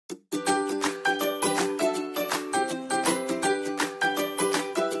Hi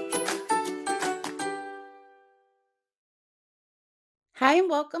and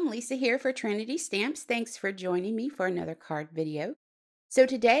welcome, Lisa here for Trinity Stamps. Thanks for joining me for another card video. So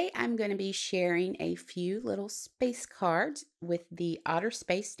today I'm going to be sharing a few little space cards with the Otter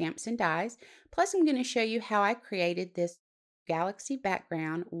Space Stamps and Dies. Plus I'm going to show you how I created this galaxy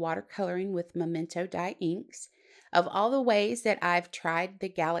background watercoloring with Memento die inks. Of all the ways that I've tried the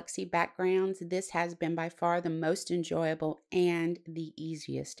galaxy backgrounds, this has been by far the most enjoyable and the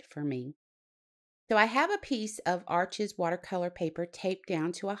easiest for me. So I have a piece of Arches watercolor paper taped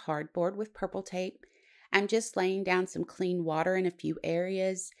down to a hardboard with purple tape. I'm just laying down some clean water in a few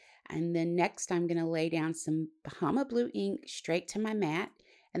areas. And then next I'm going to lay down some Bahama Blue ink straight to my mat.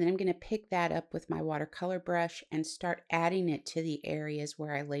 And then I'm going to pick that up with my watercolor brush and start adding it to the areas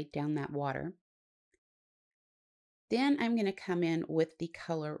where I laid down that water. Then I'm going to come in with the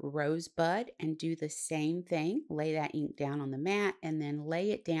color Rosebud and do the same thing. Lay that ink down on the mat and then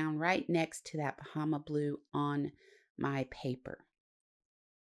lay it down right next to that Bahama Blue on my paper.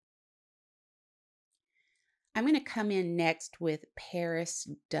 I'm going to come in next with Paris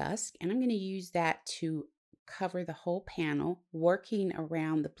Dusk, and I'm going to use that to cover the whole panel, working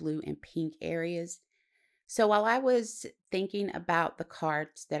around the blue and pink areas. So while I was thinking about the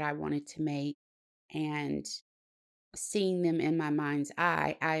cards that I wanted to make and seeing them in my mind's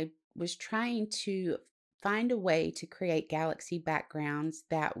eye, I was trying to find a way to create galaxy backgrounds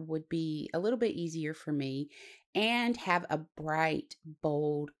that would be a little bit easier for me and have a bright,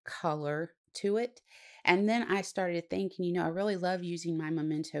 bold color to it. And then I started thinking, I really love using my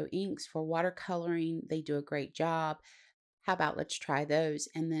Memento inks for watercoloring. They do a great job. How about let's try those?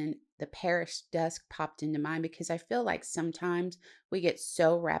 And then the Paris Dusk popped into mind because I feel like sometimes we get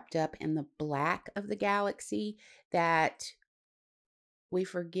so wrapped up in the black of the galaxy that we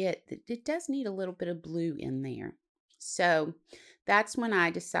forget that it does need a little bit of blue in there. So that's when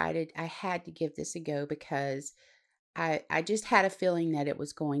I decided I had to give this a go because I just had a feeling that it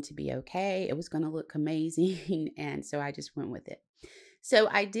was going to be okay. It was going to look amazing. And so I just went with it. So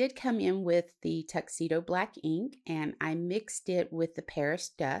I did come in with the Tuxedo Black ink and I mixed it with the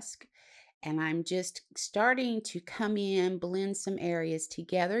Paris Dusk. And I'm just starting to come in, blend some areas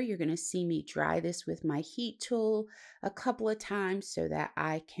together. You're going to see me dry this with my heat tool a couple of times so that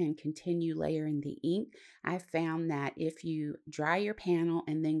I can continue layering the ink. I found that if you dry your panel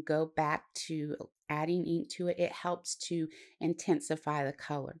and then go back to adding ink to it, it helps to intensify the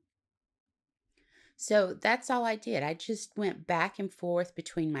color. So that's all I did. I just went back and forth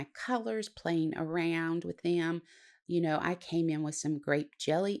between my colors, playing around with them. I came in with some grape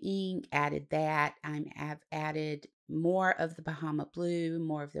jelly ink, added that. I've added more of the Bahama Blue,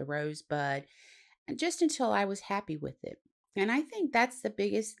 more of the Rosebud, and just until I was happy with it. And I think that's the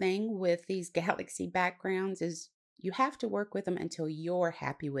biggest thing with these galaxy backgrounds is you have to work with them until you're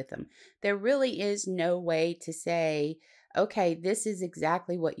happy with them. There really is no way to say, okay, this is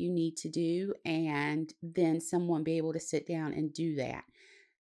exactly what you need to do, and then someone be able to sit down and do that.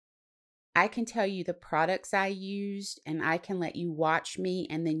 I can tell you the products I used and I can let you watch me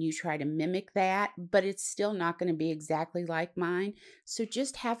and then you try to mimic that, but it's still not going to be exactly like mine. So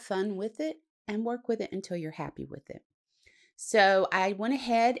just have fun with it and work with it until you're happy with it. So I went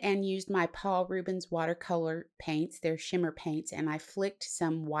ahead and used my Paul Rubens watercolor paints, they're shimmer paints, and I flicked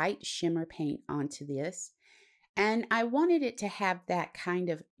some white shimmer paint onto this. And I wanted it to have that kind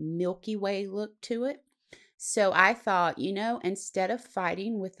of Milky Way look to it. So I thought, instead of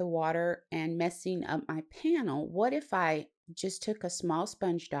fighting with the water and messing up my panel, what if I just took a small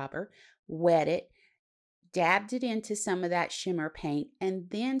sponge dauber, wet it, dabbed it into some of that shimmer paint, and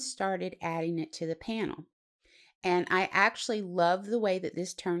then started adding it to the panel. And I actually love the way that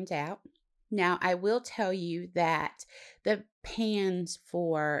this turns out. Now, I will tell you that the pans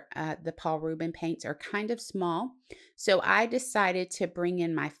for the Paul Rubens paints are kind of small. So I decided to bring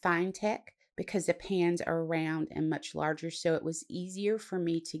in my Fine Tech because the pans are round and much larger. So it was easier for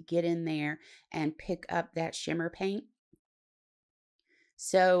me to get in there and pick up that shimmer paint.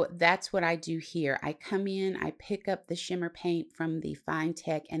 So that's what I do here. I come in, I pick up the shimmer paint from the Fine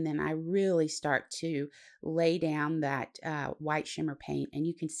Tech, and then I really start to lay down that white shimmer paint, and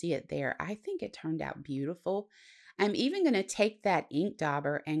you can see it there. I think it turned out beautiful. I'm even going to take that ink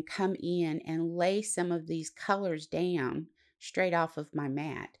dauber and come in and lay some of these colors down straight off of my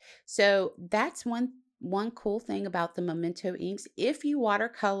mat. So that's one cool thing about the Memento inks. If you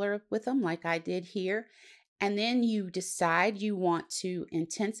watercolor with them like I did here, and then you decide you want to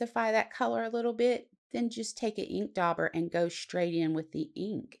intensify that color a little bit, then just take an ink dauber and go straight in with the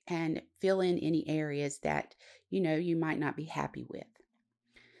ink and fill in any areas that you might not be happy with.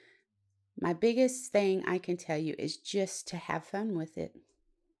 My biggest thing I can tell you is just to have fun with it.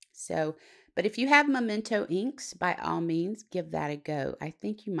 So, but if you have memento inks, by all means, give that a go. I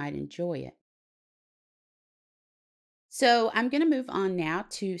think you might enjoy it. So I'm going to move on now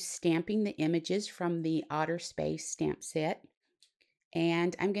to stamping the images from the Otter Space stamp set.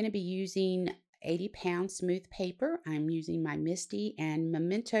 And I'm going to be using 80-pound smooth paper. I'm using my Misty and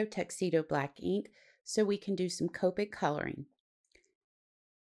Memento Tuxedo Black ink so we can do some Copic coloring.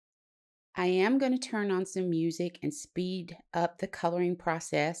 I am going to turn on some music and speed up the coloring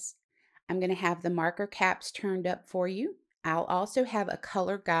process. I'm going to have the marker caps turned up for you. I'll also have a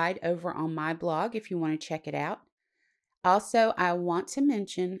color guide over on my blog if you want to check it out. Also, I want to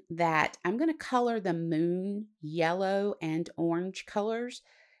mention that I'm going to color the moon yellow and orange colors,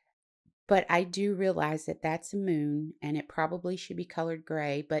 but I do realize that that's a moon and it probably should be colored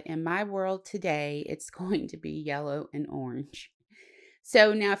gray, but in my world today, it's going to be yellow and orange.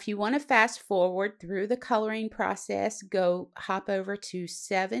 So now if you want to fast forward through the coloring process, go hop over to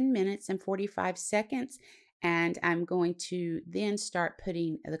 7 minutes and 45 seconds, and I'm going to then start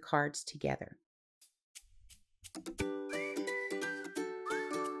putting the cards together.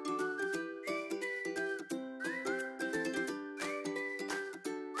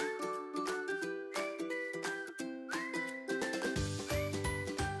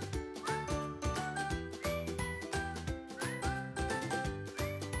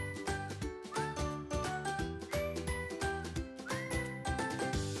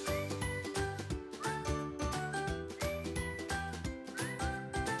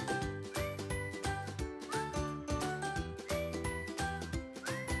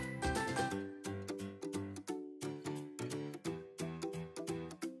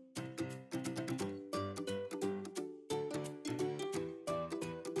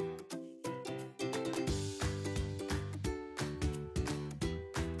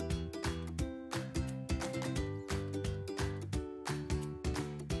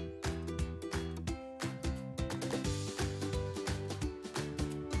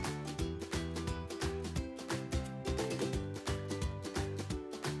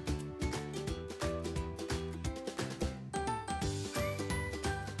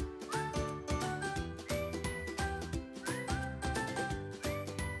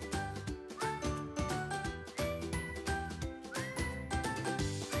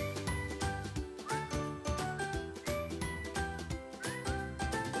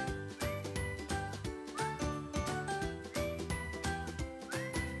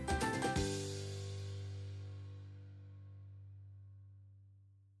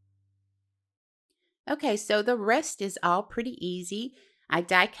 Okay, so the rest is all pretty easy. I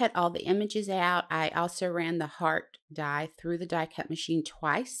die cut all the images out. I also ran the heart die through the die cut machine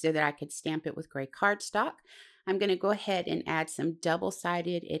twice so that I could stamp it with gray cardstock. I'm going to go ahead and add some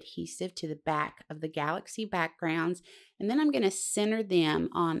double-sided adhesive to the back of the galaxy backgrounds, and then I'm going to center them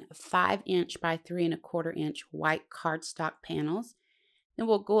on 5" by 3¼ inch white cardstock panels. Then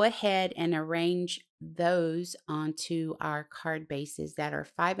we'll go ahead and arrange those onto our card bases that are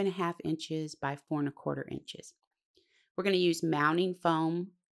 5½ inches by 4¼ inches. We're going to use mounting foam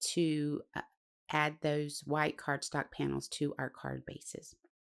to add those white cardstock panels to our card bases.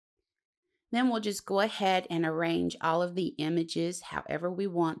 Then we'll just go ahead and arrange all of the images however we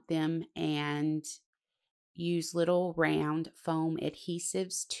want them and use little round foam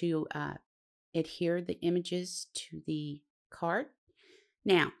adhesives to adhere the images to the card.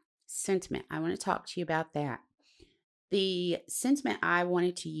 Now, sentiment. I want to talk to you about that. The sentiment I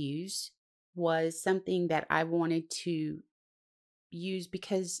wanted to use was something that I wanted to use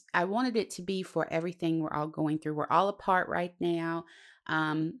because I wanted it to be for everything we're all going through. We're all apart right now.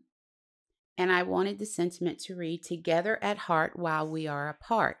 And I wanted the sentiment to read, "Together at heart while we are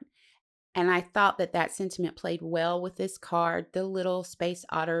apart." And I thought that that sentiment played well with this card. The little space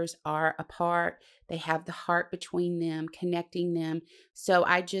otters are apart. They have the heart between them, connecting them. So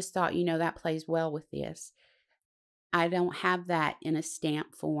I just thought, that plays well with this. I don't have that in a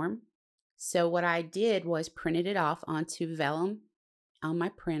stamp form. So what I did was printed it off onto vellum on my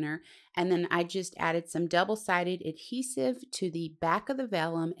printer, and then I just added some double-sided adhesive to the back of the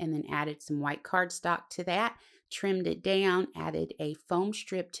vellum and then added some white cardstock to that, trimmed it down, added a foam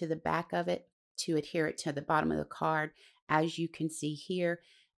strip to the back of it to adhere it to the bottom of the card, as you can see here,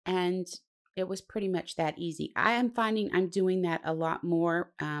 and it was pretty much that easy. I am finding I'm doing that a lot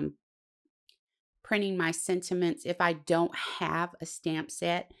more, printing my sentiments if I don't have a stamp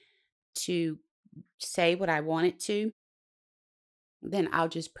set to say what I want it to, then I'll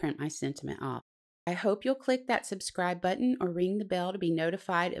just print my sentiment off. I hope you'll click that subscribe button or ring the bell to be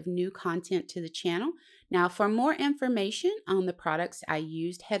notified of new content to the channel. Now, for more information on the products I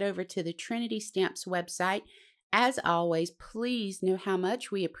used, head over to the Trinity Stamps website. As always, please know how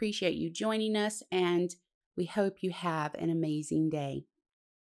much we appreciate you joining us, and we hope you have an amazing day.